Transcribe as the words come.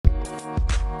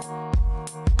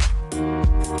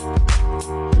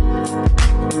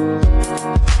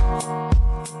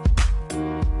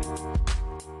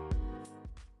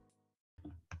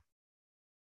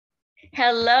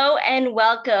Hello and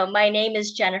welcome. My name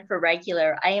is Jennifer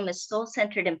Regular. I am a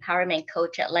soul-centered empowerment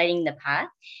coach at Lighting the Path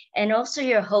and also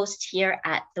your host here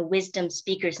at the Wisdom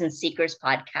Speakers and Seekers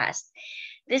podcast.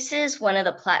 This is one of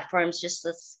the platforms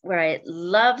where I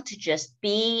love to just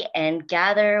be and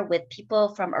gather with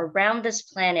people from around this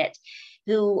planet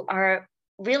who are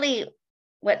really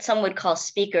what some would call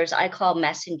speakers, I call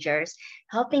messengers,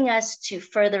 helping us to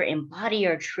further embody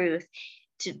our truth,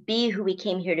 to be who we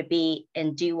came here to be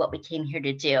and do what we came here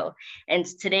to do. And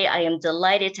today I am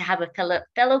delighted to have a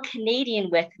fellow Canadian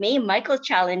with me, Michael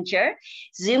Challenger,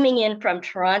 zooming in from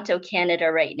Toronto,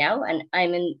 Canada right now. And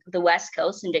I'm in the West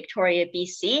Coast in Victoria,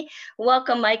 BC.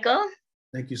 Welcome, Michael.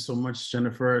 Thank you so much,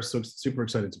 Jennifer. So super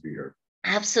excited to be here.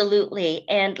 Absolutely.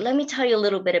 And let me tell you a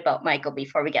little bit about Michael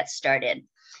before we get started.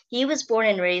 He was born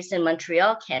and raised in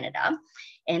Montreal, Canada.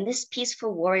 And this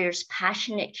peaceful warrior's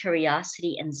passionate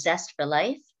curiosity and zest for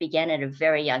life began at a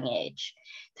very young age.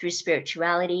 Through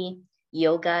spirituality,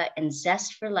 yoga, and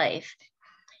zest for life,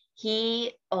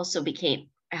 he also became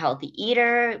a healthy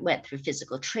eater, went through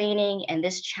physical training, and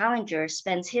this challenger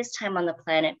spends his time on the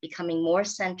planet becoming more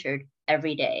centered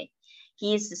every day.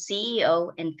 He is the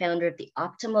CEO and founder of the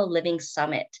Optimal Living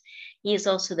Summit. He is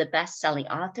also the best-selling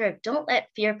author of Don't Let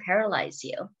Fear Paralyze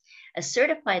You, a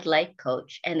certified life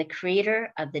coach, and the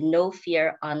creator of the No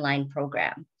Fear online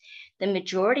program. The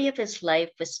majority of his life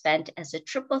was spent as a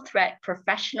triple threat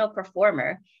professional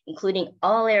performer, including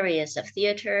all areas of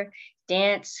theater,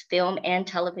 dance, film, and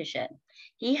television.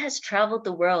 He has traveled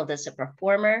the world as a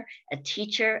performer, a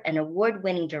teacher, an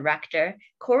award-winning director,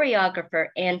 choreographer,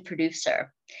 and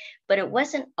producer. But it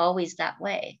wasn't always that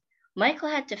way. Michael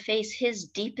had to face his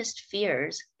deepest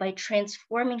fears by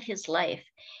transforming his life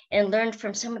and learned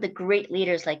from some of the great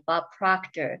leaders like Bob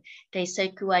Proctor,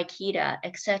 Daisaku Ikeda,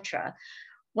 etc.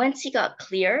 Once he got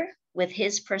clear with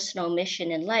his personal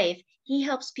mission in life, he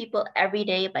helps people every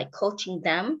day by coaching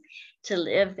them to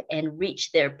live and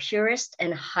reach their purest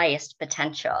and highest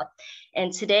potential.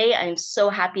 And today, I'm so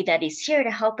happy that he's here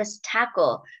to help us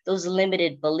tackle those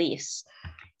limited beliefs.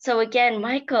 So again,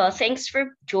 Michael, thanks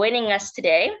for joining us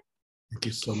today. Thank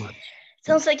you so much.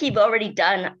 Sounds like you've already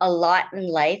done a lot in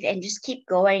life and just keep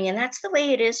going. And that's the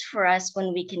way it is for us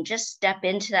when we can just step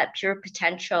into that pure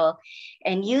potential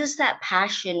and use that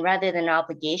passion rather than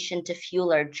obligation to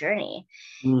fuel our journey.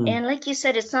 And like you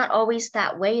said, it's not always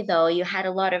that way, though. You had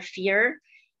a lot of fear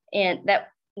and that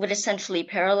would essentially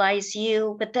paralyze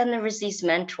you. But then there was these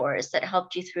mentors that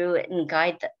helped you through it and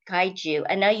guide you.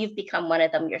 And now you've become one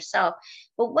of them yourself.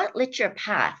 But what lit your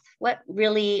path? What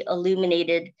really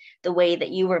illuminated the way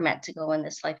that you were meant to go in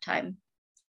this lifetime?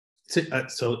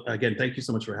 So again, thank you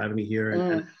so much for having me here.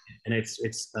 And it's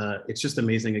just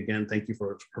amazing. Again, thank you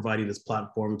for providing this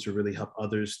platform to really help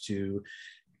others to,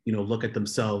 look at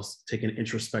themselves, take an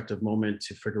introspective moment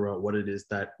to figure out what it is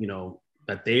that,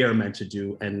 that they are meant to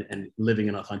do and living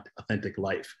an authentic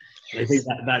life. And I think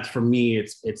that for me,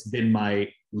 it's been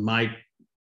my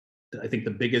I think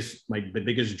the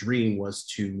biggest dream is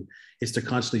to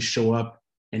constantly show up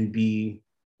and be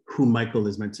who Michael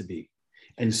is meant to be.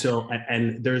 And so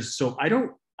I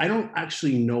don't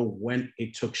actually know when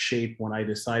it took shape, when I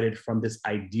decided from this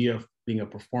idea of being a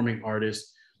performing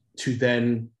artist to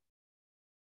then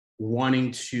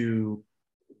wanting to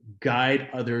guide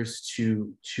others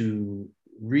to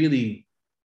really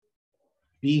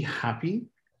be happy.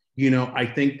 I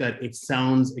think that it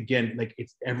sounds, again, like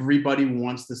everybody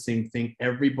wants the same thing.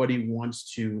 Everybody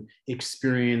wants to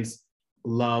experience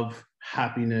love,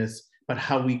 happiness, but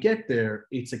how we get there,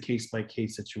 it's a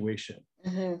case-by-case situation.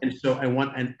 Mm-hmm.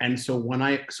 And so when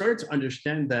I started to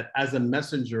understand that as a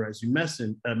messenger, as you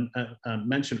mentioned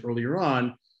earlier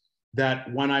on,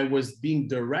 that when I was being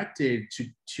directed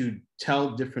to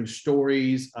tell different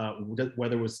stories,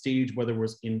 whether it was stage, whether it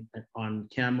was on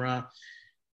camera,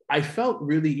 I felt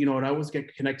really, and I always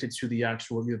get connected to the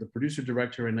actual, the producer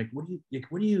director, and what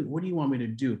do you want me to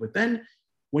do? But then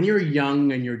when you're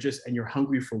young and you're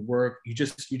hungry for work, you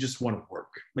just want to work.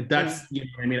 Like that's, you're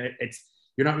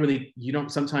not really,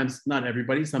 sometimes, not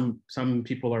everybody, some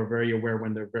people are very aware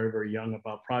when they're very, very young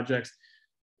about projects.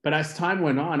 But as time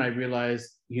went on, I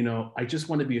realized, I just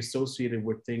want to be associated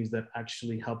with things that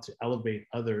actually help to elevate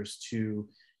others to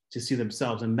see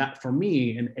themselves. And that for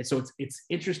me, and so it's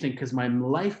interesting because my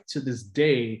life to this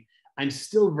day, I'm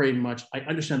still very much, I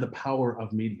understand the power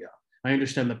of media. I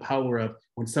understand the power of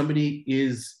when somebody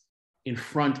is in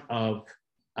front of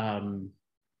a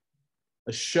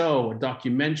show, a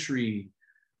documentary,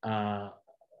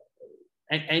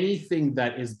 anything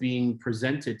that is being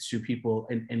presented to people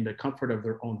in the comfort of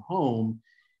their own home,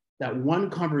 that one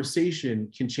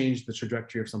conversation can change the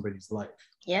trajectory of somebody's life.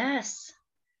 Yes.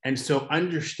 And so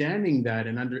understanding that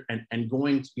and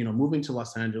going, moving to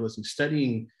Los Angeles and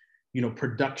studying,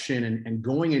 production and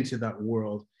going into that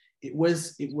world, it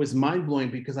was mind blowing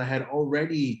because I had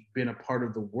already been a part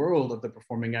of the world of the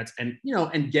performing arts and,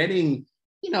 and getting,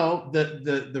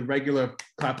 the regular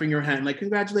clapping your hand, like,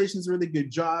 congratulations, really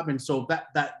good job. And so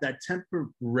that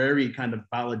temporary kind of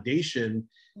validation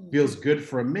feels good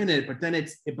for a minute, but then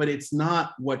it's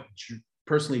not what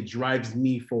personally drives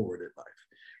me forward in life.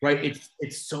 Right.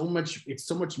 It's so much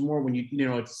more when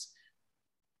it's,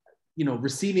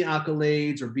 receiving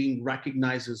accolades or being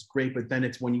recognized is great, but then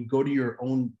it's when you go to your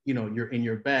own, you're in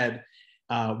your bed,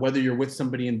 whether you're with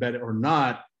somebody in bed or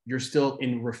not, you're still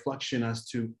in reflection as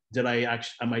to,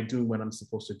 am I doing what I'm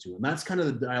supposed to do? And that's kind of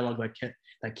the dialogue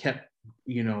that kept,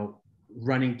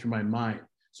 running through my mind.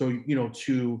 So,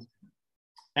 to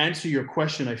answer your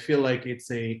question, I feel like it's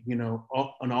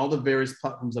on all the various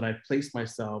platforms that I've placed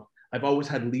myself, I've always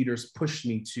had leaders push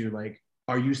me to like,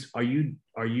 is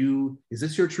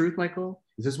this your truth, Michael?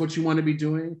 Is this what you want to be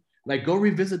doing? Like, go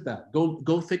revisit that.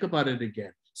 Go think about it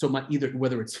again. So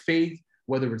whether it's faith,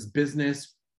 whether it's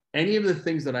business, any of the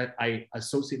things that I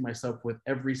associate myself with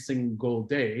every single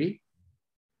day,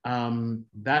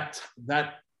 that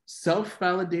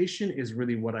self-validation is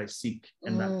really what I seek.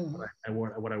 And that's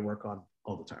what I work on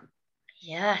all the time.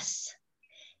 Yes.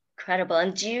 Incredible.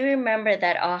 And do you remember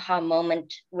that aha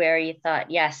moment where you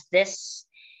thought, yes, this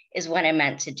is what I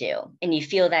meant to do? And you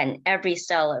feel that in every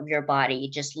cell of your body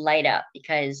just light up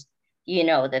because you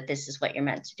know that this is what you're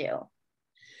meant to do.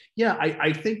 Yeah,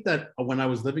 I think that when I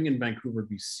was living in Vancouver,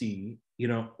 BC,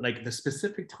 like the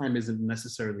specific time isn't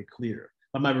necessarily clear,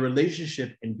 but my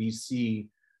relationship in BC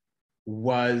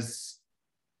was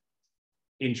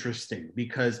interesting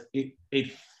because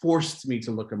it forced me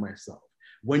to look at myself.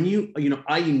 When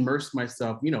I immersed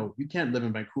myself, you can't live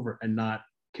in Vancouver and not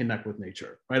connect with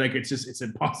nature, right? Like it's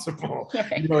impossible.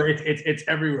 It's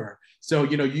everywhere. So,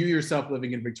 you yourself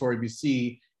living in Victoria,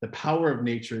 BC, the power of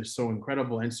nature is so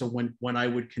incredible. And so when I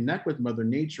would connect with Mother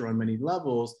Nature on many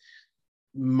levels,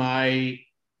 my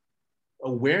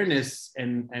awareness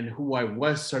and who I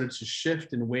was started to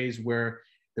shift in ways where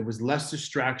there was less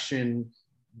distraction.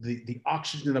 The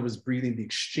oxygen that I was breathing, the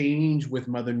exchange with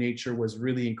Mother Nature was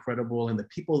really incredible. And the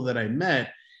people that I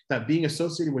met, that being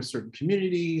associated with certain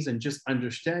communities and just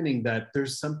understanding that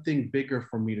there's something bigger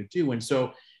for me to do. And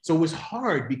so it was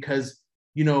hard because,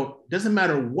 it doesn't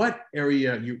matter what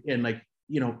area you're in, like,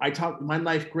 I talk my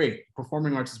life, great,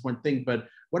 performing arts is one thing, but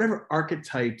whatever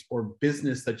archetype or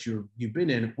business that you've been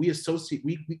in, we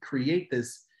create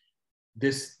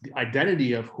this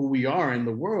identity of who we are in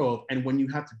the world. And when you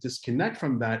have to disconnect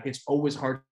from that, it's always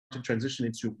hard to transition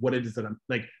into what it is that I'm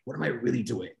like, what am I really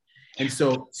doing? And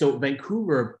so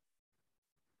Vancouver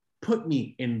put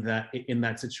me in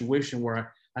that situation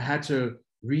where I had to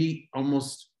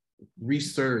almost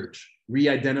research,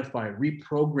 re-identify,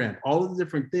 reprogram all of the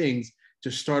different things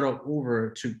to start out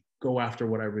over to go after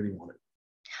what I really wanted.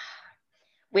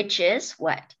 Which is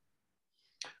what?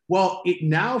 Well,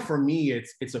 now for me,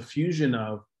 it's a fusion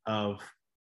of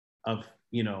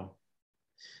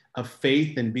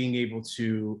faith and being able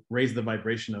to raise the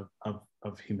vibration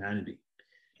of humanity.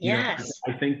 Yes.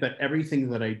 I think that everything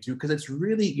that I do, because it's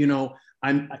really,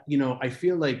 I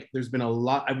feel like there's been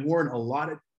I've worn a lot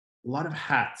of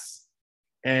hats.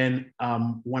 And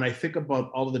when I think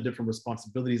about all of the different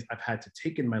responsibilities I've had to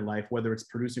take in my life, whether it's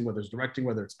producing, whether it's directing,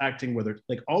 whether it's acting, whether it's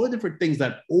like all the different things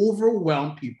that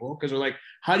overwhelm people, because they're like,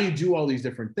 how do you do all these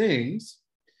different things?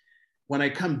 When I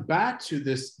come back to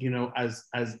this,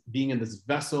 as being in this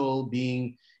vessel,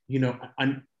 being,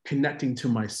 I'm connecting to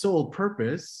my soul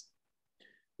purpose.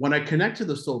 When I connect to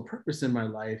the soul purpose in my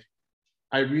life,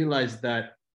 I realize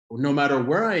that no matter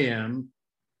where I am,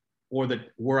 or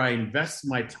where I invest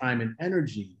my time and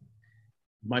energy,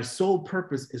 my sole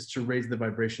purpose is to raise the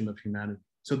vibration of humanity.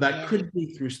 So that could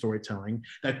be through storytelling,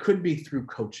 that could be through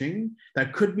coaching,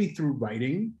 that could be through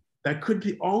writing, that could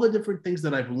be all the different things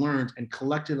that I've learned and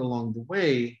collected along the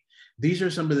way. These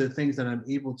are some of the things that I'm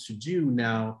able to do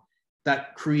now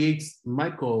that creates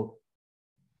Michael,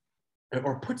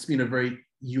 or puts me in a very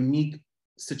unique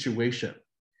situation.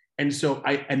 And so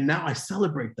now I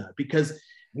celebrate that, because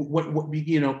what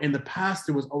in the past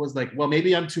it was always like, well,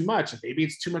 maybe I'm too much, maybe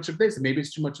it's too much of this, and maybe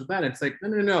it's too much of that. It's like,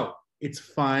 no, it's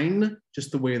fine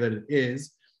just the way that it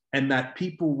is, and that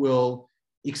people will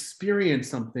experience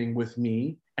something with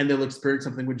me and they'll experience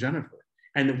something with Jennifer,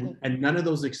 and none of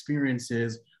those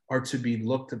experiences are to be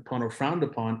looked upon or frowned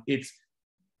upon. It's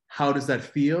how does that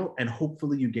feel, and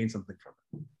hopefully you gain something from it.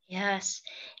 Yes.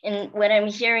 And what I'm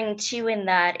hearing too in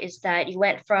that is that you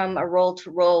went from a role to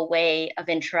role way of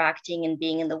interacting and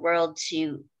being in the world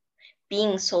to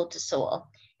being soul to soul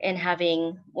and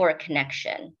having more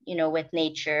connection, with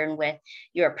nature and with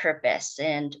your purpose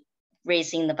and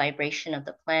raising the vibration of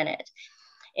the planet.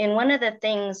 And one of the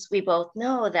things we both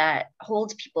know that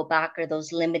holds people back are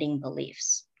those limiting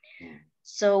beliefs.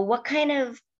 So what kind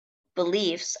of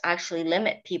beliefs actually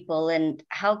limit people, and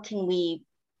how can we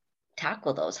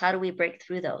tackle those? How do we break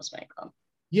through those, Michael?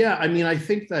 Yeah, I mean, I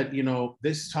think that,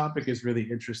 this topic is really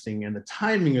interesting, and the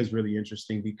timing is really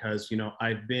interesting because,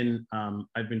 I've been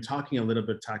talking a little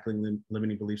bit, tackling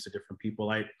limiting beliefs to different people.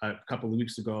 A couple of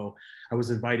weeks ago, I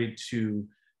was invited to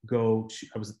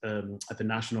I was at the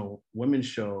National Women's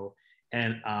Show,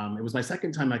 and it was my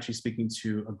second time actually speaking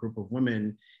to a group of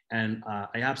women, and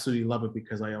I absolutely love it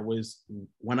because I always,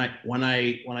 when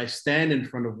I stand in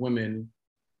front of women,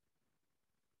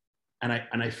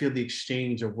 and I feel the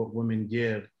exchange of what women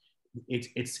give,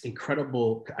 it's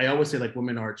incredible. I always say, like,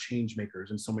 women are change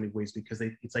makers in so many ways because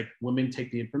it's like women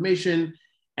take the information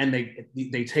and they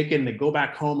take it and they go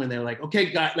back home and they're like,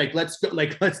 okay, guys, like, let's go,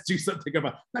 like, let's do something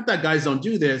about. Not that guys don't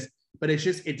do this, but it's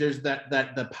just there's that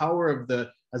the power of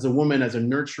as a woman, as a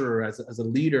nurturer, as a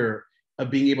leader, of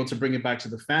being able to bring it back to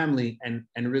the family and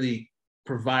really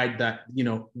provide that,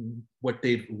 what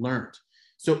they've learned.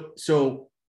 So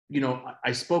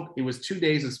I spoke, it was 2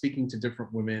 days of speaking to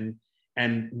different women.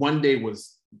 And one day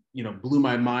was, blew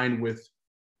my mind with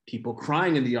people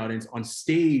crying in the audience on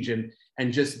stage and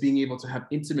just being able to have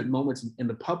intimate moments in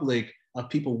the public of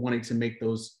people wanting to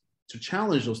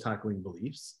challenge those tackling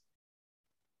beliefs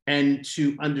and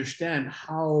to understand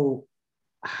how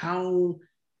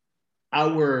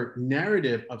our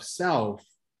narrative of self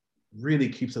really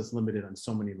keeps us limited on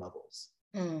so many levels.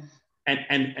 Mm.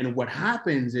 And what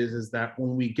happens is that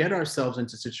when we get ourselves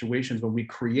into situations, when we're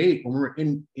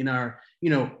in our,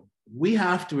 we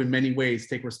have to, in many ways,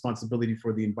 take responsibility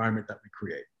for the environment that we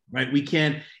create, right? We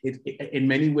can't, in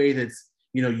many ways, it's,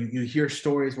 you hear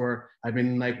stories where I've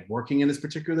been like working in this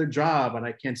particular job and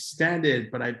I can't stand it,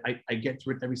 but I get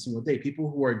through it every single day. People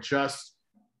who are just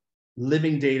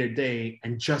living day to day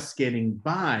and just getting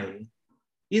by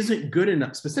isn't good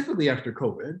enough, specifically after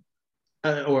COVID.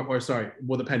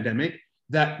 The pandemic,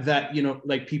 that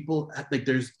like people, like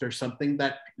there's something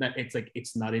that it's like,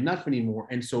 it's not enough anymore.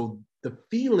 And so the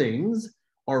feelings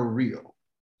are real.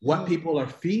 What people are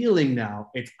feeling now,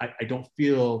 I don't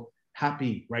feel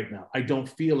happy right now. I don't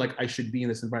feel like I should be in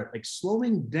this environment. Like,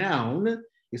 slowing down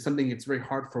is something that's very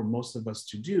hard for most of us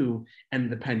to do.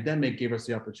 And the pandemic gave us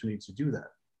the opportunity to do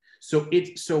that. So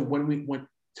when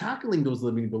tackling those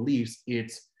limiting beliefs,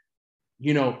 it's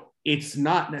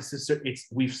not necessary.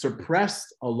 We've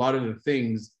suppressed a lot of the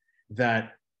things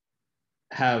that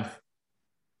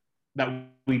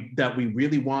we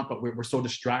really want, but we're so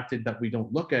distracted that we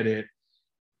don't look at it.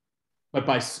 But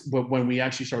when we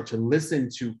actually start to listen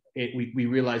to it, we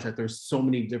realize that there's so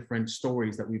many different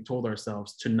stories that we've told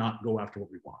ourselves to not go after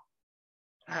what we want.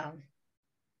 Wow.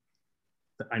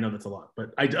 I know that's a lot,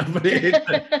 but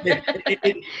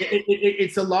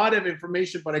it's a lot of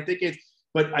information. But I think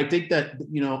that,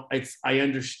 I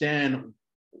understand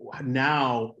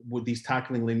now with these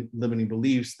tackling limiting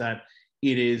beliefs that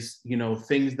it is,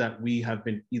 things that we have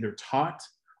been either taught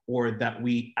or that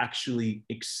we actually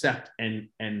accept and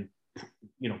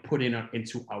put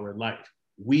into our life.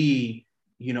 We,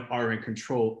 are in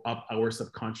control of our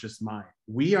subconscious mind.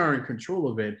 We are in control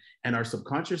of it, and our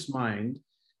subconscious mind,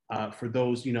 for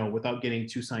those, without getting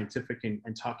too scientific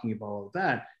and talking about all of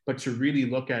that, but to really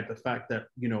look at the fact that,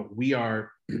 we are,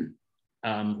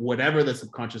 whatever the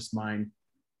subconscious mind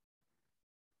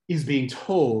is being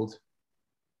told,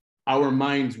 our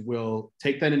minds will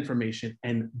take that information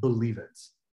and believe it.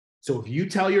 So if you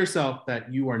tell yourself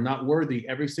that you are not worthy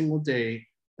every single day,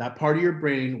 that part of your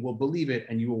brain will believe it,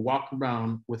 and you will walk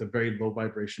around with a very low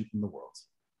vibration in the world.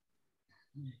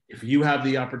 If you have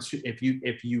the opportunity,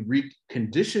 if you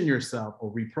recondition yourself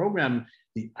or reprogram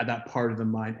that part of the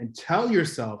mind and tell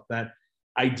yourself that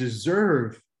I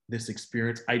deserve this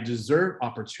experience, I deserve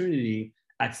opportunity,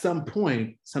 at some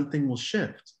point something will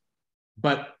shift.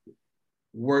 But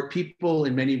where people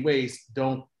in many ways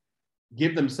don't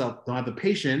have the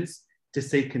patience to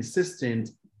stay consistent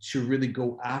to really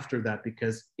go after that,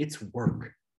 because it's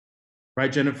work.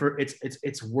 Right, Jennifer?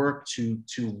 It's work to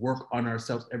work on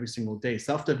ourselves every single day.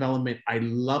 Self-development, I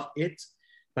love it,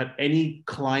 but any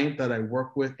client that I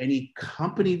work with, any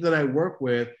company that I work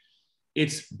with,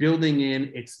 it's building in,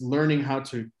 it's learning how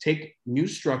to take new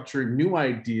structure, new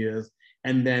ideas,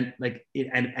 and then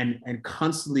and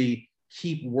constantly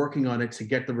keep working on it to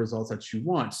get the results that you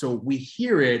want. So we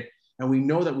hear it and we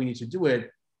know that we need to do it,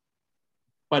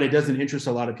 but it doesn't interest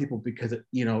a lot of people because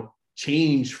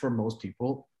change for most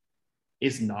people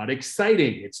is not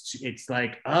exciting. It's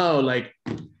like, oh, like,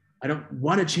 I don't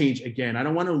want to change again. I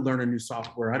don't want to learn a new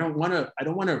software. I don't want to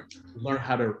learn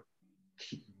how to,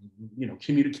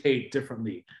 communicate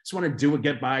differently. I just want to do it,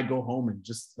 get by, go home, and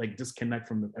just like disconnect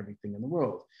from everything in the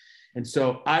world. And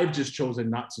so I've just chosen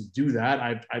not to do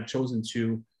that. I've chosen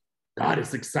to, God,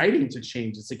 it's exciting to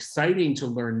change. It's exciting to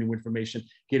learn new information,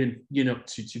 get in,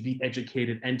 to be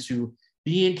educated, and to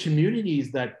be in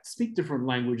communities that speak different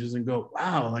languages and go,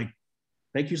 wow, like,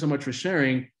 thank you so much for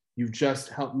sharing. You've just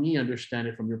helped me understand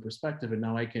it from your perspective. And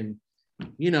now I can,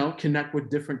 connect with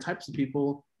different types of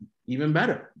people even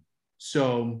better.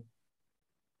 So,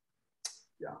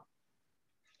 yeah.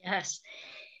 Yes.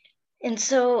 And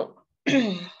so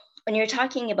when you're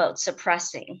talking about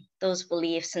suppressing those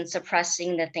beliefs and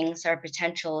suppressing the things, our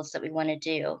potentials that we want to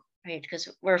do, right? Because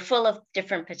we're full of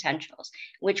different potentials.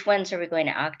 Which ones are we going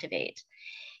to activate?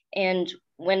 And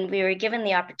when we were given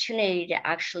the opportunity to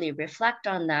actually reflect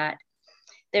on that,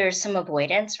 there's some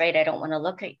avoidance, right? I don't want to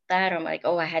look at that. I'm like,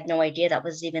 oh, I had no idea that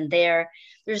was even there.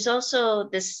 There's also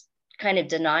this kind of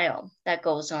denial that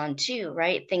goes on too,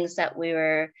 right? Things that we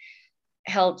were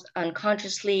held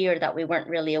unconsciously, or that we weren't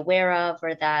really aware of,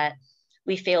 or that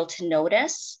we failed to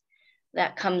notice,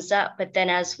 that comes up. But then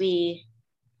as we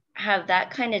have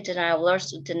that kind of denial, we're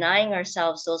also denying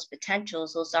ourselves those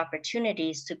potentials, those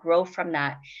opportunities to grow from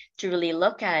that, to really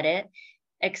look at it,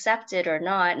 accept it or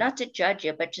not to judge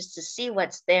it, but just to see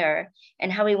what's there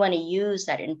and how we want to use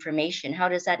that information. How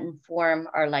does that inform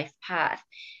our life path?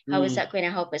 How is that going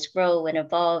to help us grow and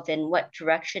evolve? And what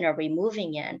direction are we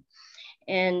moving in?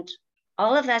 And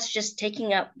all of that's just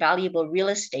taking up valuable real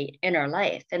estate in our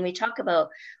life. And we talk about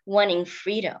wanting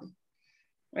freedom,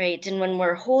 right? And when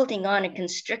we're holding on and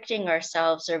constricting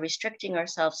ourselves or restricting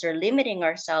ourselves or limiting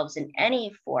ourselves in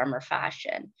any form or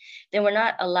fashion, then we're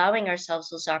not allowing ourselves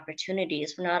those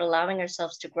opportunities. We're not allowing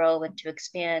ourselves to grow and to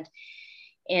expand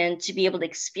and to be able to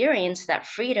experience that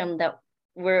freedom that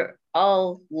we're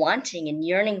all wanting and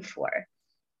yearning for,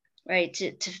 right?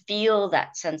 To feel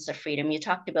that sense of freedom. You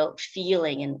talked about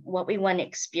feeling and what we want to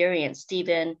experience, to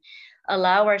even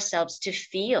allow ourselves to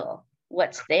feel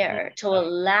what's there, to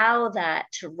allow that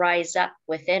to rise up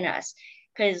within us.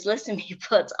 Because listen,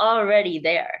 people, it's already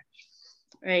there,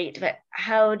 right? But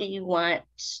how do you want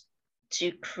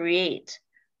to create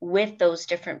with those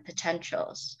different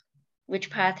potentials? Which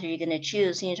path are you going to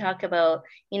choose? And you talk about,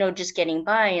 just getting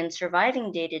by and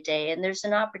surviving day to day. And there's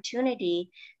an opportunity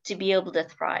to be able to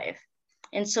thrive.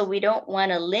 And so we don't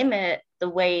want to limit the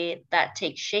way that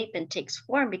takes shape and takes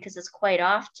form, because it's quite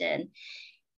often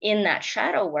in that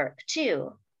shadow work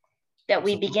too, that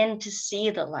we begin to see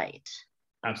the light.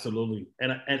 Absolutely.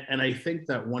 And I think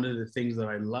that one of the things that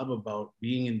I love about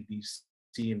being in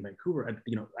BC and Vancouver,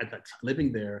 at that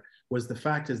living there, was the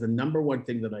fact is the number one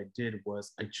thing that I did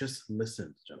was I just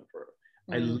listened, Jennifer.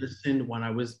 I listened when I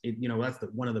was, that's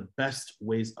one of the best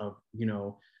ways of,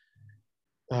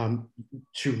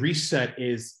 to reset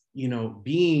is,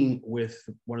 being with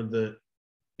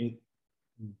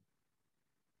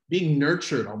being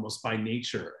nurtured almost by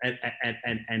nature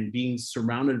and being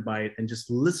surrounded by it and just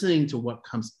listening to what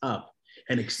comes up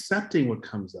and accepting what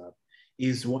comes up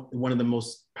is one of the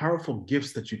most powerful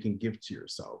gifts that you can give to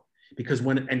yourself. Because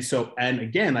and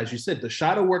again, as you said, the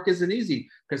shadow work isn't easy,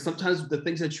 because sometimes the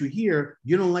things that you hear,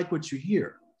 you don't like what you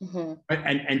hear. Mm-hmm.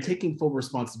 Right? And taking full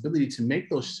responsibility to make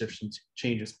those shifts and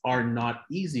changes are not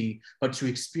easy, but to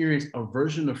experience a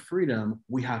version of freedom,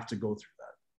 we have to go through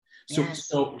that. So, yes.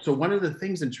 So one of the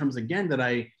things in terms, again, that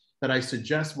I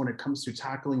suggest when it comes to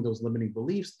tackling those limiting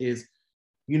beliefs is,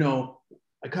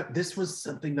 this was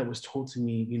something that was told to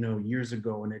me, years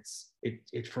ago, and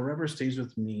it forever stays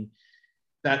with me.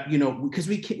 That, because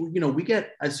we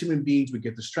get, as human beings, we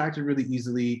get distracted really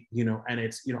easily, and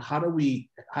it's, how do we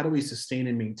sustain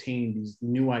and maintain these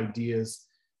new ideas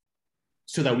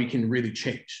so that we can really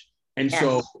change? And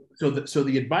yes. So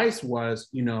the advice was,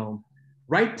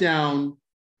 write down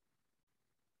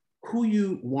who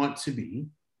you want to be.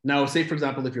 Now, say, for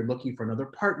example, if you're looking for another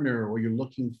partner, or you're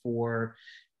looking for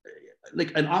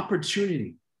like an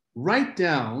opportunity, write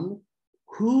down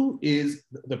who is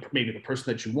maybe the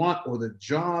person that you want or the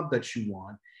job that you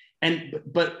want.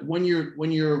 But when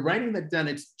you're writing that down,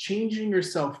 it's changing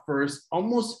yourself first,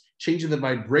 almost changing the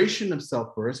vibration of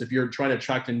self first. If you're trying to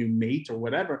attract a new mate or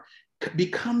whatever,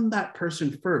 become that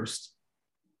person first,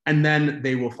 and then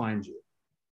they will find you.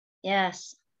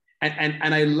 Yes.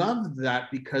 And I loved that,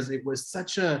 because it was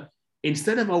such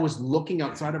instead of always looking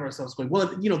outside of ourselves going, well,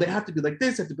 they have to be like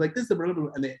this, have to be like this,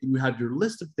 and you have your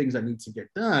list of things that need to get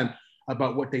done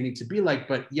about what they need to be like,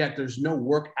 but yet there's no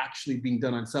work actually being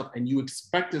done on self, and you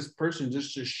expect this person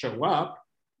just to show up,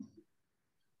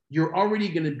 you're already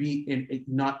going to be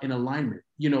not in alignment.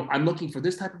 You know, I'm looking for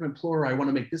this type of employer. I want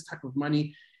to make this type of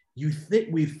money.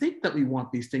 We think that we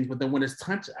want these things, but then when it's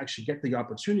time to actually get the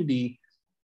opportunity,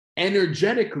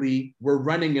 energetically, we're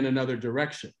running in another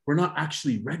direction. We're not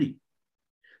actually ready.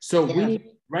 So we need,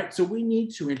 right? So we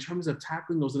need to, in terms of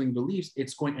tackling those limiting beliefs,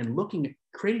 it's going and looking at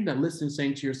creating that list and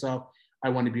saying to yourself, I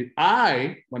want to be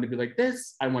like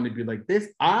this. I want to be like this.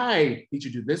 I need to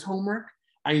do this homework.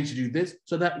 I need to do this,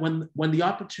 so that when the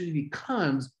opportunity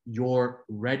comes, you're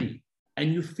ready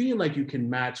and you feel like you can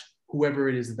match whoever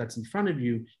it is that's in front of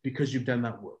you because you've done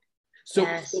that work. So,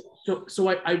 yes. so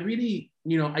I really,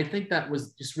 you know, I think that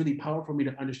was just really powerful for me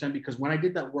to understand, because when I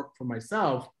did that work for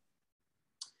myself,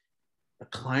 the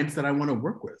clients that I want to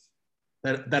work with,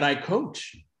 that I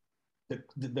coach,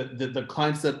 the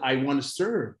clients that I want to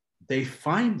serve, they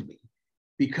find me,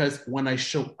 because when I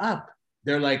show up,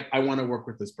 they're like, I want to work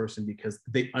with this person because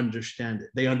they understand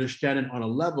it. They understand it on a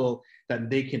level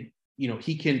that they can, you know,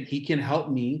 he can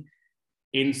help me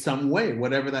in some way,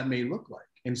 whatever that may look like.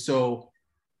 And so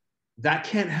that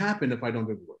can't happen if I don't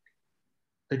do the work.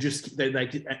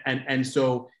 And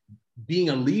so being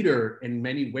a leader in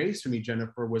many ways for me,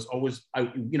 Jennifer, was always,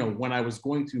 you know, when I was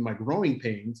going through my growing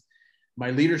pains, my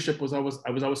leadership was always,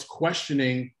 I was always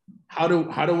questioning, how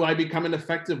do I become an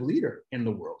effective leader in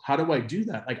the world? How do I do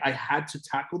that? Like, I had to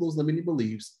tackle those limiting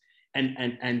beliefs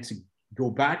and to go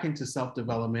back into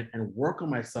self-development and work on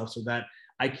myself so that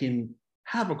I can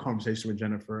have a conversation with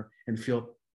Jennifer and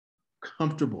feel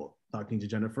comfortable talking to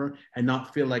Jennifer and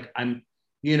not feel like I'm,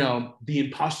 you know, the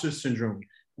imposter syndrome,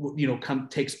 you know,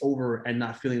 takes over and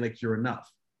not feeling like you're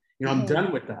enough. You know, I'm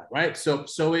done with that, right? So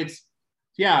it's,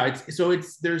 yeah,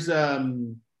 there's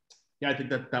yeah, I think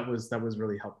that was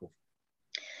really helpful.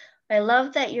 I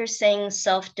love that you're saying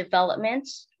self-development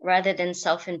rather than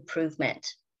self-improvement,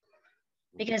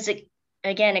 because it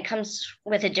comes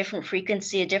with a different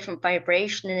frequency, a different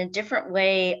vibration, and a different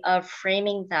way of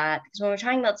framing that. Because when we're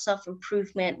talking about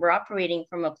self-improvement, we're operating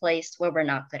from a place where we're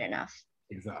not good enough.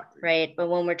 Exactly. Right. But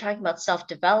when we're talking about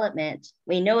self-development,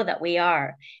 we know that we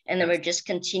are, and then we're just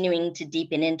continuing to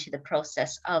deepen into the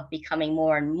process of becoming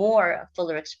more and more a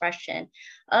fuller expression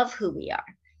of who we are.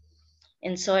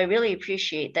 And so I really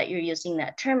appreciate that you're using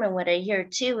that term. And what I hear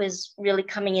too is really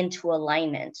coming into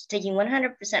alignment, taking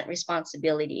 100%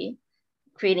 responsibility,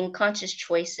 creating conscious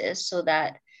choices so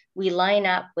that we line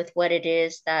up with what it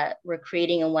is that we're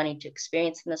creating and wanting to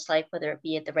experience in this life, whether it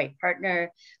be at the right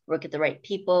partner, work with the right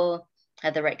people,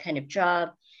 have the right kind of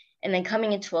job, and then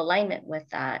coming into alignment with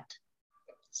that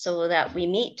so that we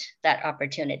meet that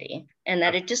opportunity and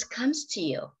that it just comes to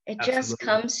you. It just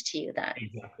comes to you that.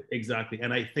 Exactly.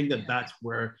 And I think that that's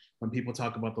where, when people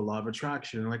talk about the law of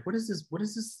attraction, they're like, what is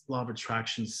this law of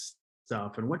attraction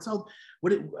stuff? And what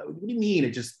do you mean?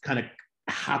 It just kind of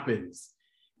happens.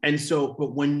 And so,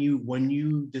 but when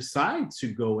you decide to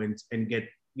go and get,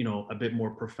 you know, a bit more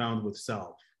profound with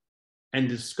self, and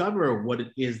discover what it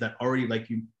is that already, like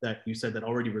you said, that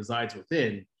already resides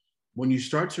within, when you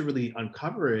start to really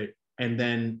uncover it and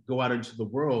then go out into the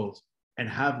world and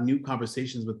have new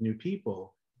conversations with new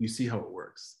people, you see how it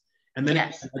works. And then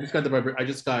yes. I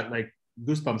just got like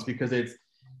goosebumps because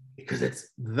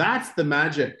that's the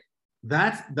magic.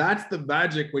 That's the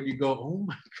magic when you go, oh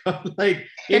my God, like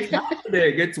it's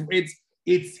happening.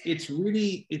 It's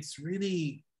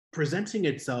really presenting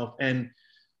itself. And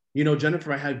you know,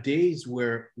 Jennifer, I have days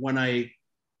where when I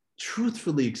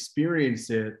truthfully experience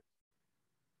it,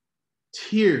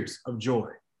 tears of joy,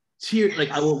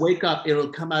 like I will wake up, it'll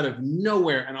come out of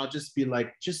nowhere, and I'll just be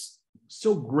like, just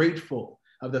so grateful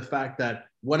of the fact that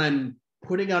what I'm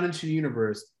putting out into the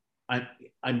universe,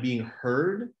 I'm being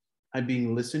heard, I'm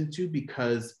being listened to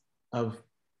because of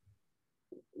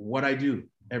what I do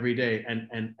every day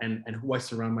and who I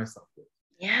surround myself with.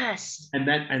 Yes. And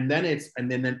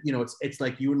then you know, it's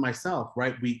like you and myself,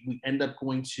 right? We end up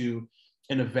going to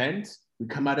an event, we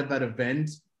come out of that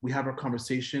event, we have our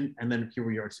conversation, and then here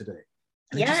we are today.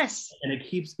 And yes. It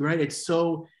keeps, right? It's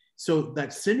so that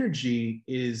synergy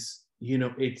is, you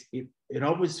know, it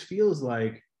always feels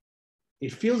like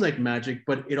magic,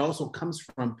 but it also comes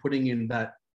from putting in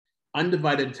that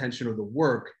undivided attention of the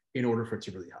work in order for it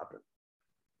to really happen.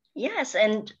 Yes,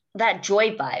 and that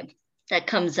joy vibe that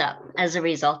comes up as a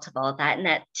result of all that, and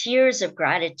that tears of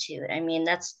gratitude. I mean,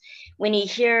 that's when you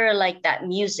hear like that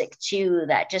music too,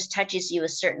 that just touches you a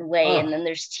certain way. And then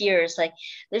there's tears, like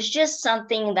there's just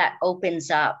something that opens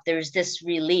up. There's this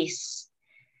release,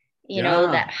 you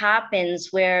know, that happens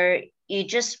where you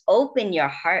just open your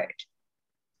heart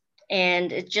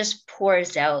and it just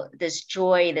pours out this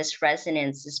joy, this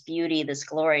resonance, this beauty, this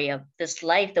glory of this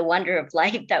life, the wonder of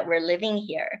life that we're living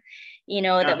here.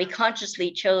 that we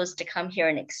consciously chose to come here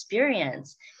and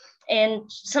experience. And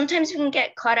sometimes we can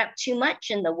get caught up too much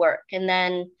in the work, and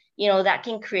then, that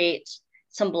can create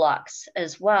some blocks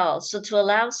as well. So to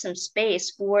allow some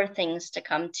space for things to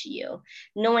come to you,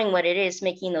 knowing what it is,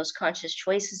 making those conscious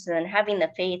choices, and then having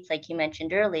the faith, like you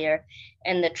mentioned earlier,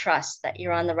 and the trust that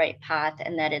you're on the right path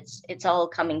and that it's all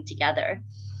coming together.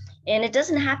 And it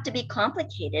doesn't have to be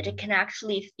complicated. It can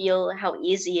actually feel how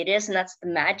easy it is. And that's the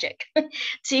magic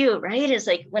too, right? Is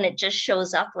like when it just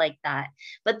shows up like that.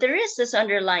 But there is this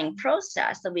underlying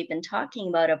process that we've been talking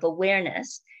about of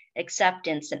awareness,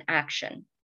 acceptance, and action,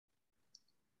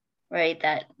 right?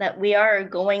 That we are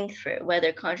going through,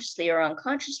 whether consciously or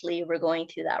unconsciously, we're going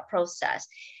through that process.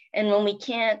 And when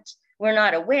we're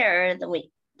not aware, then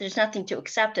there's nothing to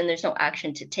accept and there's no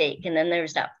action to take. And then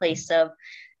there's that place of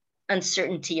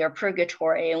uncertainty or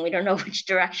purgatory, and we don't know which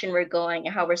direction we're going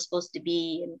and how we're supposed to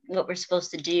be and what we're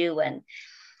supposed to do.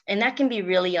 And that can be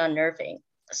really unnerving.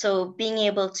 So being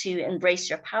able to embrace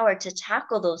your power to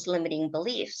tackle those limiting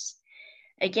beliefs,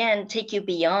 again, take you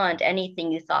beyond anything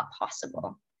you thought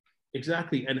possible.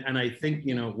 Exactly. And I think,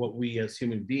 what we as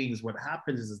human beings, what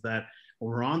happens is that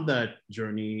when we're on that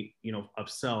journey, of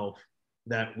self,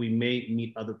 that we may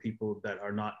meet other people that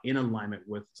are not in alignment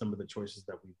with some of the choices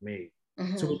that we've made.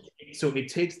 Mm-hmm. So it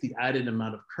takes the added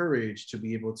amount of courage to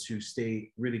be able to stay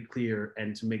really clear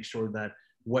and to make sure that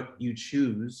what you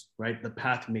choose, right, the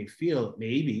path may feel,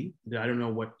 maybe, I don't know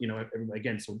what,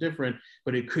 again, so different,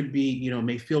 but it could be,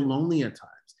 may feel lonely at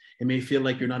times. It may feel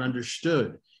like you're not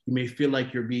understood. You may feel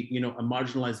like you're being, a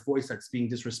marginalized voice that's being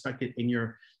disrespected in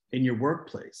your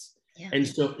workplace. Yeah. And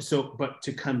so, but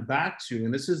to come back to,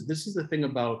 and this is the thing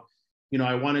about,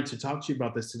 I wanted to talk to you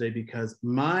about this today because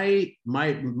my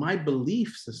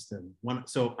belief system.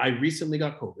 So I recently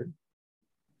got COVID,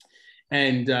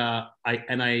 and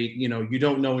I you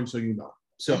don't know until you know.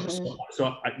 So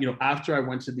I, after I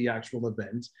went to the actual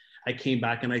event, I came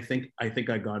back and I think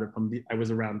I got it from I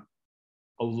was around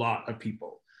a lot of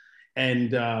people,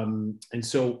 and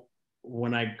so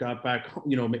when I got back,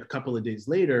 a couple of days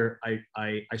later,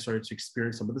 I started to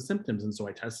experience some of the symptoms, and so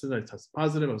I tested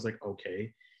positive. I was like,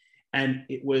 okay. And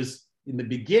it was, in the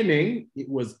beginning, it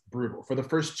was brutal. For the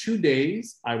first 2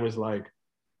 days, I was like,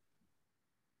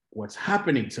 what's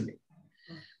happening to me?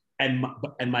 And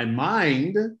my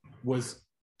mind was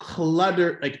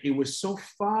cluttered. Like, it was so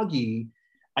foggy.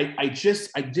 I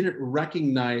didn't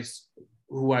recognize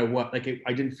who I was. Like,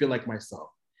 I didn't feel like myself.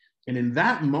 And in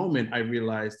that moment, I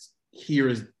realized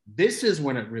this is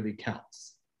when it really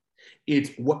counts.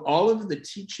 It's what all of the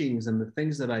teachings and the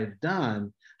things that I've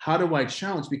done. How do I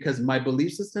challenge? Because my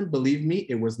belief system, believe me,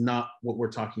 it was not what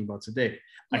we're talking about today.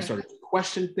 I started to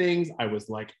question things. I was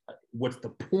like, what's the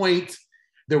point?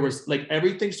 There was like,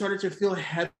 everything started to feel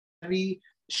heavy.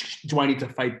 Do I need to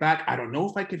fight back? I don't know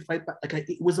if I can fight back. Like,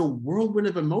 it was a whirlwind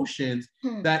of emotions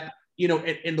that,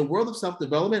 in the world of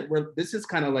self-development, where this is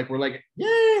kind of like, we're like,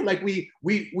 yeah, like we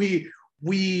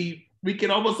can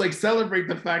almost like celebrate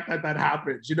the fact that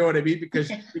happens. You know what I mean?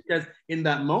 Because in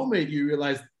that moment, you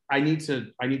realize, I need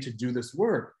to do this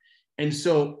work. And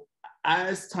so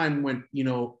as time went,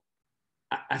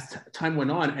 time went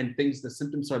on and the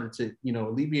symptoms started to,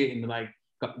 alleviate, and I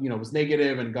was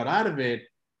negative and got out of it,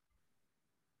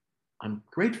 I'm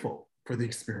grateful for the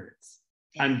experience.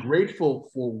 I'm grateful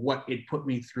for what it put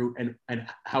me through and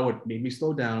how it made me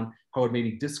slow down, how it made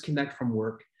me disconnect from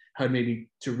work, how it made me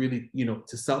to really,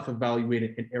 to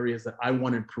self-evaluate in areas that I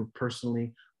want to improve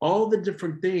personally. All the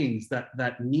different things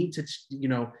that need to,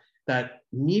 that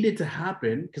needed to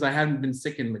happen, because I hadn't been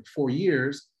sick in like 4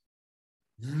 years,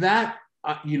 that,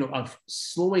 of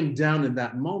slowing down in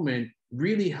that moment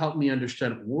really helped me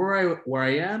understand where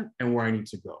I am and where I need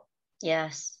to go.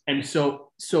 Yes. And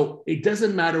so it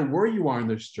doesn't matter where you are in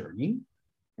this journey,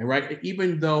 and right,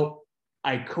 even though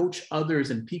I coach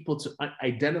others and people to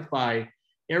identify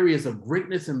areas of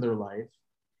greatness in their life,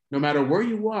 no matter where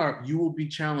you are, you will be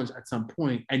challenged at some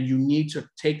point, and you need to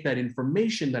take that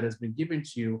information that has been given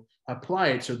to you, apply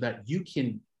it so that you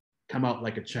can come out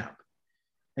like a champ.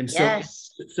 And so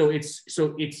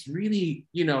it's really,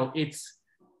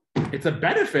 it's a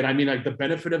benefit. I mean, like the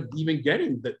benefit of even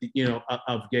getting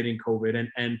of getting COVID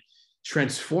and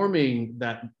transforming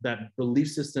that belief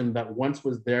system that once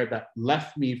was there, that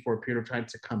left me for a period of time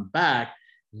to come back.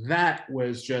 That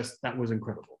was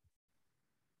incredible.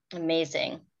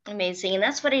 Amazing. And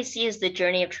that's what I see as the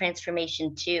journey of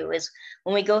transformation too, is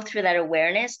when we go through that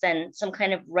awareness, then some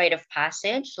kind of rite of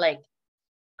passage, like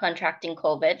contracting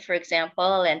COVID, for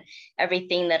example, and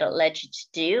everything that it led you to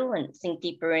do and think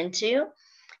deeper into,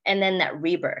 and then that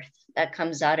rebirth that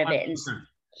comes out of it. And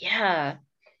yeah.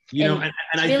 You know, And and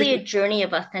it's I really think a journey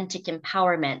of authentic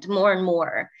empowerment, more and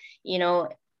more, you know.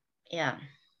 Yeah.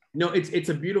 no, it's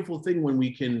a beautiful thing when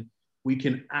we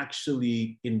can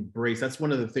actually embrace. That's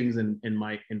one of the things in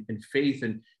my in faith,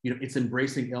 and you know, it's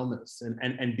embracing illness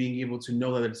and being able to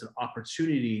know that it's an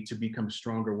opportunity to become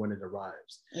stronger when it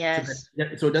arrives. Yes.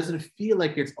 So it doesn't feel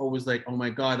like it's always like, oh my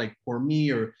God, like for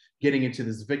me, or getting into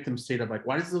this victim state of like,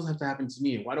 why does this have to happen to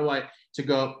me? Why do I to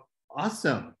go,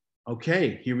 awesome,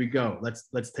 okay, here we go.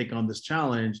 Let's take on this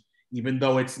challenge, even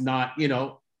though it's not, you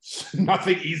know,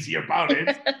 nothing easy about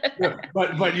it.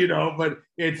 But you know, but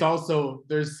it's also,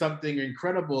 there's something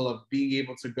incredible of being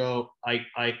able to go,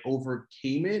 I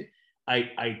overcame it.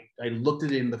 I looked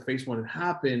at it in the face when it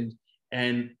happened,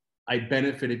 and I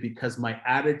benefited because my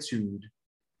attitude,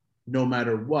 no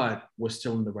matter what, was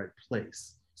still in the right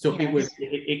place. So Yes.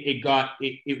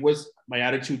 it was, my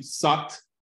attitude sucked,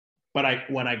 but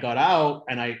when I got out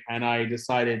and I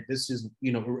decided, this is,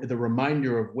 you know, the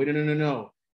reminder of, wait,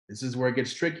 no, this is where it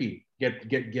gets tricky.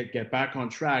 Get back on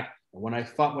track. And when I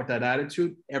fought with that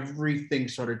attitude, everything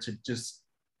started to just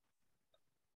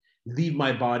leave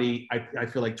my body. I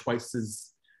feel like twice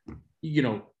as, you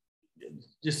know,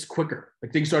 just quicker.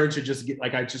 Like things started to just get,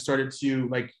 like I just started to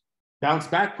like bounce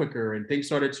back quicker, and things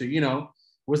started to, you know,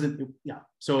 yeah.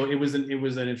 So it was an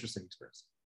interesting experience.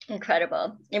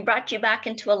 Incredible. It brought you back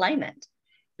into alignment.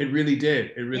 It really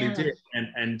did. It really Yeah. did.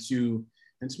 And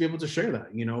to be able to share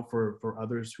that, you know, for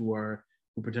others who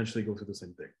potentially go through the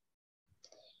same thing.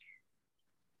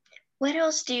 What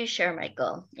else do you share,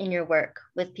 Michael, in your work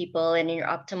with people and in your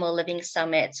optimal living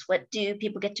summits? What do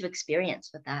people get to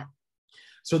experience with that?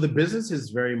 So the business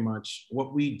is very much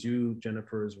what we do,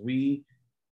 Jennifer, is we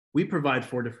provide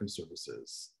 4 different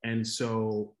services. And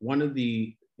so one of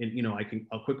the, and, you know,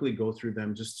 I'll quickly go through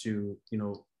them just to, you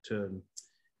know, to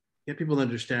get people to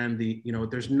understand the, you know,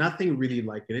 there's nothing really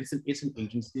like it. It's an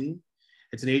agency.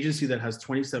 It's an agency that has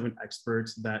 27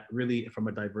 experts that really from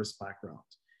a diverse background.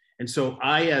 And so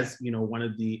I, as, you know, one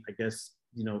of the, I guess,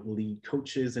 you know, lead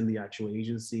coaches in the actual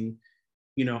agency,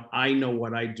 you know, I know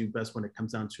what I do best when it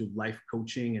comes down to life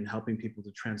coaching and helping people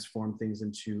to transform things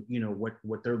into, you know,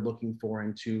 what they're looking for,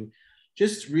 and to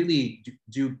just really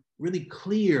do really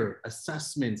clear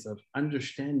assessments of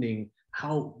understanding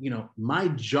how, you know, my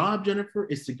job, Jennifer,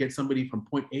 is to get somebody from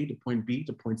point A to point B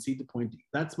to point C to point D.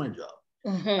 That's my job.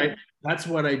 Right? That's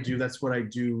what I do. That's what I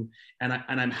do. And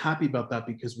I'm happy about that,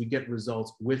 because we get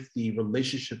results with the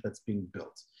relationship that's being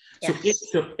built. Yes.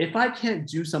 So if I can't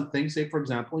do something, say, for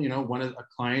example, you know, a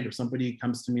client or somebody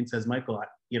comes to me and says, Michael,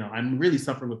 you know, I'm really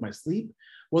suffering with my sleep.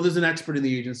 Well, there's an expert in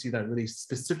the agency that really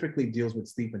specifically deals with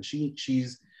sleep. And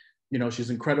she's, you know, she's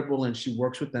incredible, and she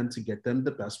works with them to get them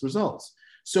the best results.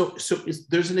 So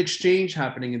there's an exchange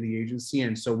happening in the agency.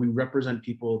 And so we represent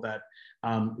people that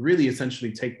really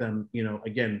essentially take them, you know,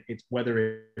 again, it's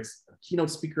whether it's keynote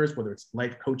speakers, whether it's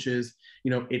life coaches, you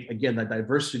know, again, that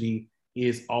diversity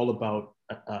is all about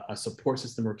a support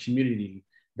system or community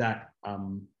that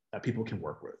that people can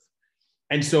work with.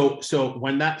 And so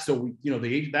we, you know,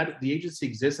 the agency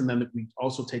exists, and then we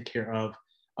also take care of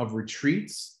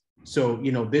retreats. So,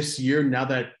 you know, this year, now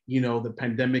that, you know, the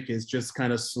pandemic is just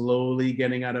kind of slowly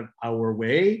getting out of our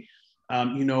way,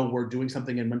 you know, we're doing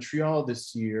something in Montreal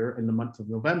this year in the month of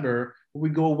November, where we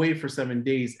go away for 7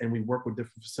 days and we work with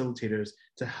different facilitators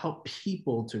to help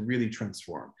people to really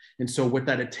transform. And so with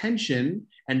that attention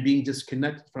and being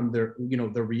disconnected from their, you know,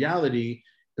 the reality,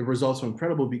 the results are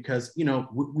incredible, because, you know,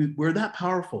 we're that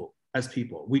powerful as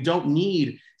people. We don't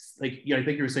need, like, you know, I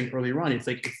think you were saying earlier on, it's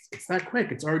like, it's that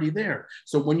quick, it's already there.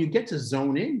 So when you get to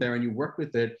zone in there and you work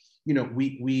with it, you know,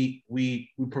 we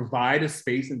provide a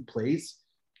space and place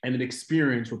and an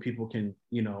experience where people can,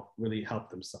 you know, really help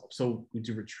themselves. So we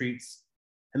do retreats,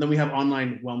 and then we have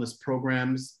online wellness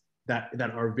programs that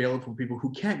are available for people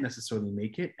who can't necessarily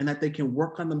make it, and that they can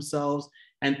work on themselves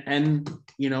and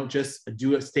you know, just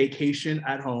do a staycation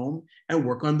at home and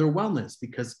work on their wellness,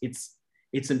 because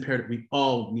it's imperative. We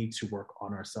all need to work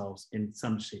on ourselves in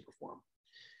some shape or form.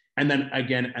 And then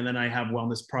again, I have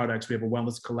wellness products. We have a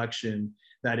wellness collection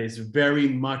that is very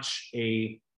much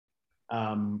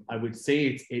I would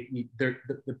say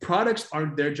the products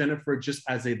aren't there, Jennifer, just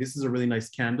as this is a really nice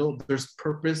candle. There's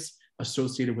purpose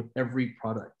associated with every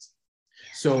product.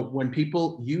 So when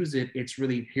people use it, it's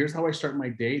really, here's how I start my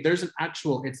day. There's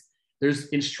there's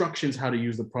instructions how to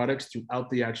use the products throughout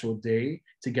the actual day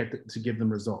to give them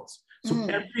results. So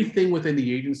everything within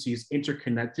the agency is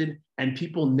interconnected, and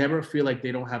people never feel like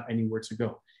they don't have anywhere to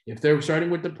go. If they're starting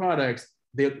with the products,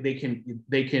 they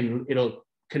can it'll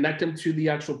connect them to the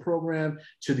actual program,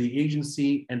 to the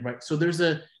agency, and right. So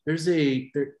the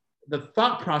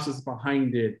thought process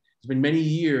behind it There's been many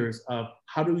years of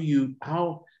how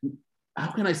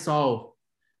can I solve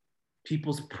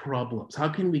people's problems? How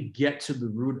can we get to the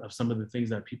root of some of the things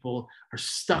that people are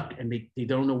stuck and they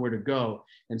don't know where to go?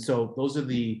 And so those are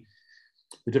the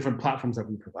different platforms that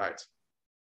we provide.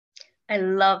 I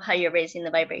love how you're raising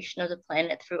the vibration of the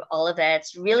planet through all of that.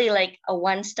 It's really like a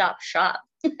one-stop shop,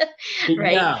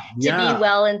 right? To be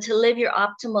well and to live your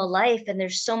optimal life. And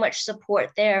there's so much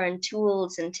support there and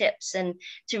tools and tips and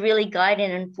to really guide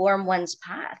and inform one's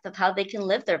path of how they can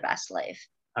live their best life.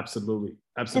 Absolutely.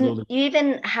 Absolutely. And you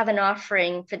even have an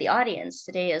offering for the audience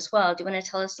today as well. Do you want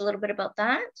to tell us a little bit about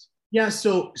that? Yeah,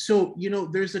 so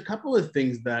there's a couple of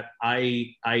things that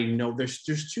I know. There's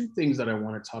two things that I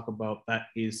want to talk about that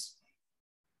is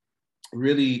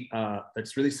really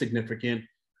that's really significant.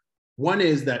 One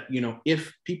is that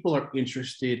if people are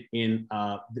interested in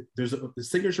there's the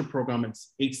signature program.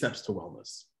 It's 8 Steps to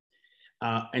Wellness,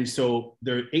 and so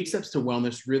the 8 Steps to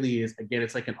Wellness really is, again,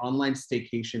 it's like an online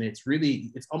staycation.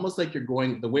 It's almost like you're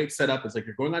going, the way it's set up is like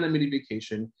you're going on a mini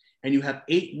vacation, and you have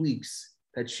 8 weeks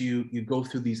that you go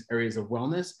through these areas of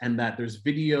wellness, and that there's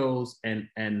videos and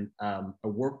a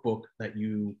workbook that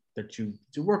you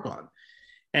work on,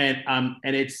 and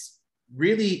it's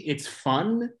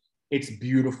fun, it's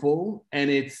beautiful, and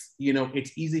it's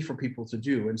easy for people to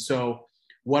do. And so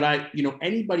what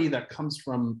anybody that comes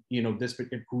from this,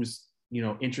 who's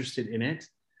interested in it,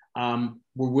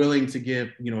 we're willing to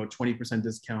give a 20%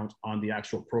 discount on the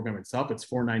actual program itself. It's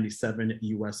 $497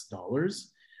 US.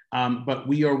 But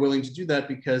we are willing to do that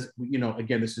because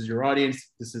again, this is your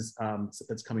audience, this is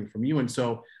that's coming from you, and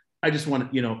so I just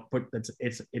want to put that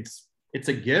it's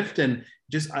a gift, and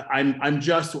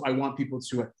I want people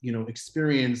to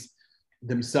experience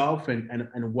themselves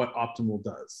and what Optimal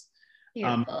does.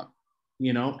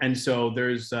 And so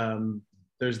there's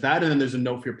that, and then there's a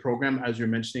No Fear program, as you're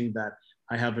mentioning, that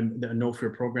I have a No Fear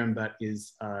program that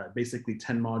is basically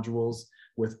 10 modules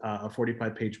with a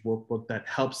 45-page workbook that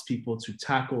helps people to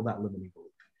tackle that limiting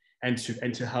belief and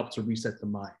to help to reset the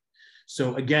mind.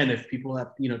 So again, if people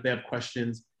have they have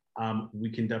questions, we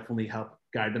can definitely help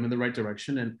guide them in the right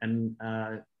direction and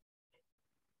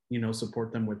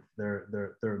support them with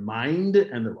their mind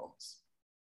and their wellness.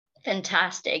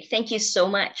 Fantastic. Thank you so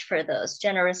much for those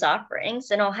generous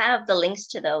offerings. And I'll have the links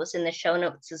to those in the show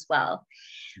notes as well.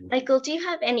 Michael, do you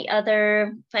have any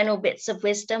other final bits of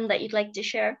wisdom that you'd like to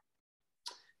share?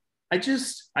 I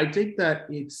think that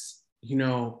it's,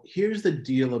 here's the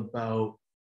deal about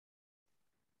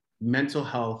mental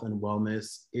health and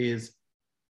wellness is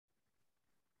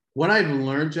what I've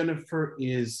learned, Jennifer,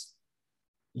 is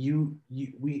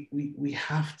we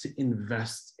have to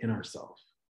invest in ourselves.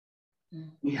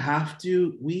 We have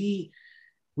to,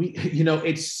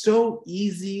 it's so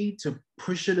easy to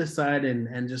push it aside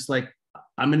and just like,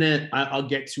 I'll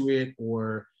get to it,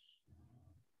 or,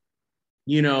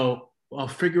 I'll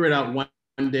figure it out one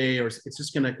day, or it's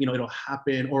just gonna, it'll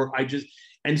happen, or I just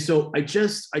want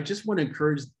to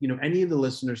encourage, any of the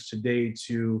listeners today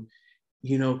to,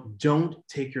 don't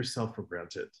take yourself for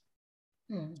granted.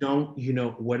 Don't,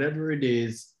 whatever it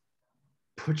is,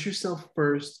 put yourself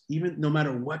first, even no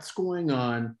matter what's going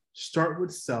on, start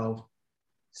with self,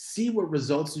 see what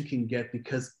results you can get,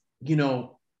 because,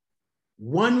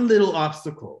 one little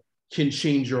obstacle can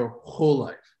change your whole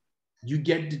life. You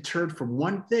get deterred from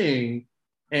one thing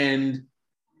and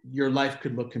your life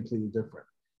could look completely different.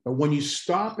 But when you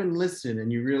stop and listen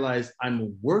and you realize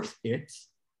I'm worth it,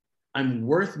 I'm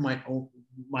worth my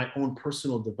own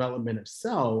personal development of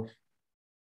self,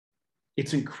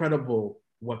 it's incredible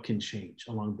what can change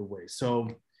along the way. So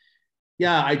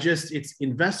yeah, it's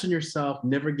invest in yourself,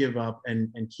 never give up,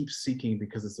 and keep seeking,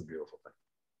 because it's a beautiful thing.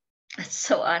 That's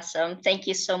so awesome. Thank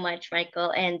you so much,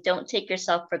 Michael. And don't take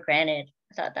yourself for granted.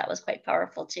 I thought that was quite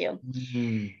powerful too.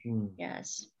 Mm-hmm.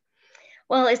 Yes.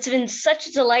 Well, it's been such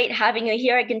a delight having you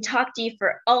here. I can talk to you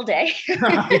for all day,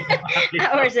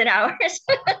 hours and hours.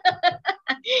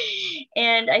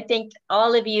 And I think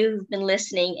all of you who've been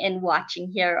listening and watching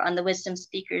here on the Wisdom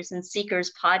Speakers and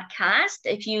Seekers podcast,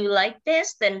 if you like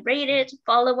this, then rate it,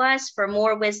 follow us for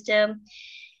more wisdom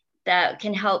that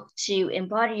can help to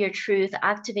embody your truth,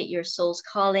 activate your soul's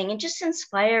calling, and just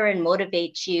inspire and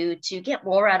motivate you to get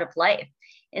more out of life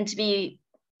and to be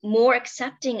more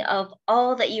accepting of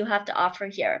all that you have to offer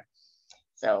here.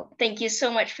 So thank you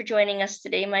so much for joining us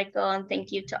today, Michael, and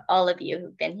thank you to all of you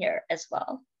who've been here as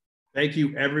well. Thank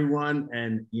you, everyone.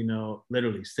 And,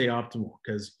 literally stay optimal,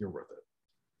 because you're worth it.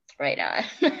 Right on.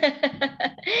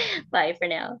 Bye for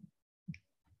now.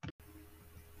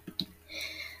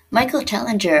 Michael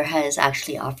Challenger has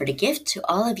actually offered a gift to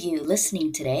all of you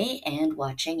listening today and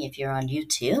watching if you're on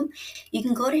YouTube. You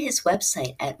can go to his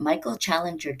website at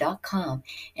michaelchallenger.com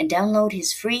and download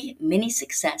his free Mini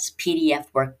Success PDF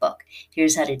workbook.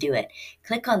 Here's how to do it.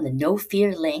 Click on the No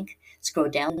Fear link, scroll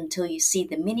down until you see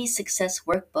the Mini Success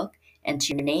workbook,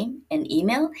 enter your name and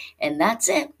email, and that's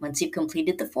it. Once you've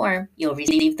completed the form, you'll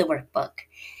receive the workbook.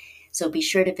 So be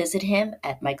sure to visit him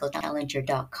at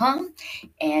michaelchallenger.com,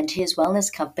 and his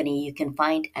wellness company you can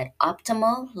find at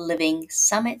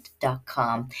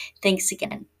optimallivingsummit.com. Thanks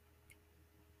again.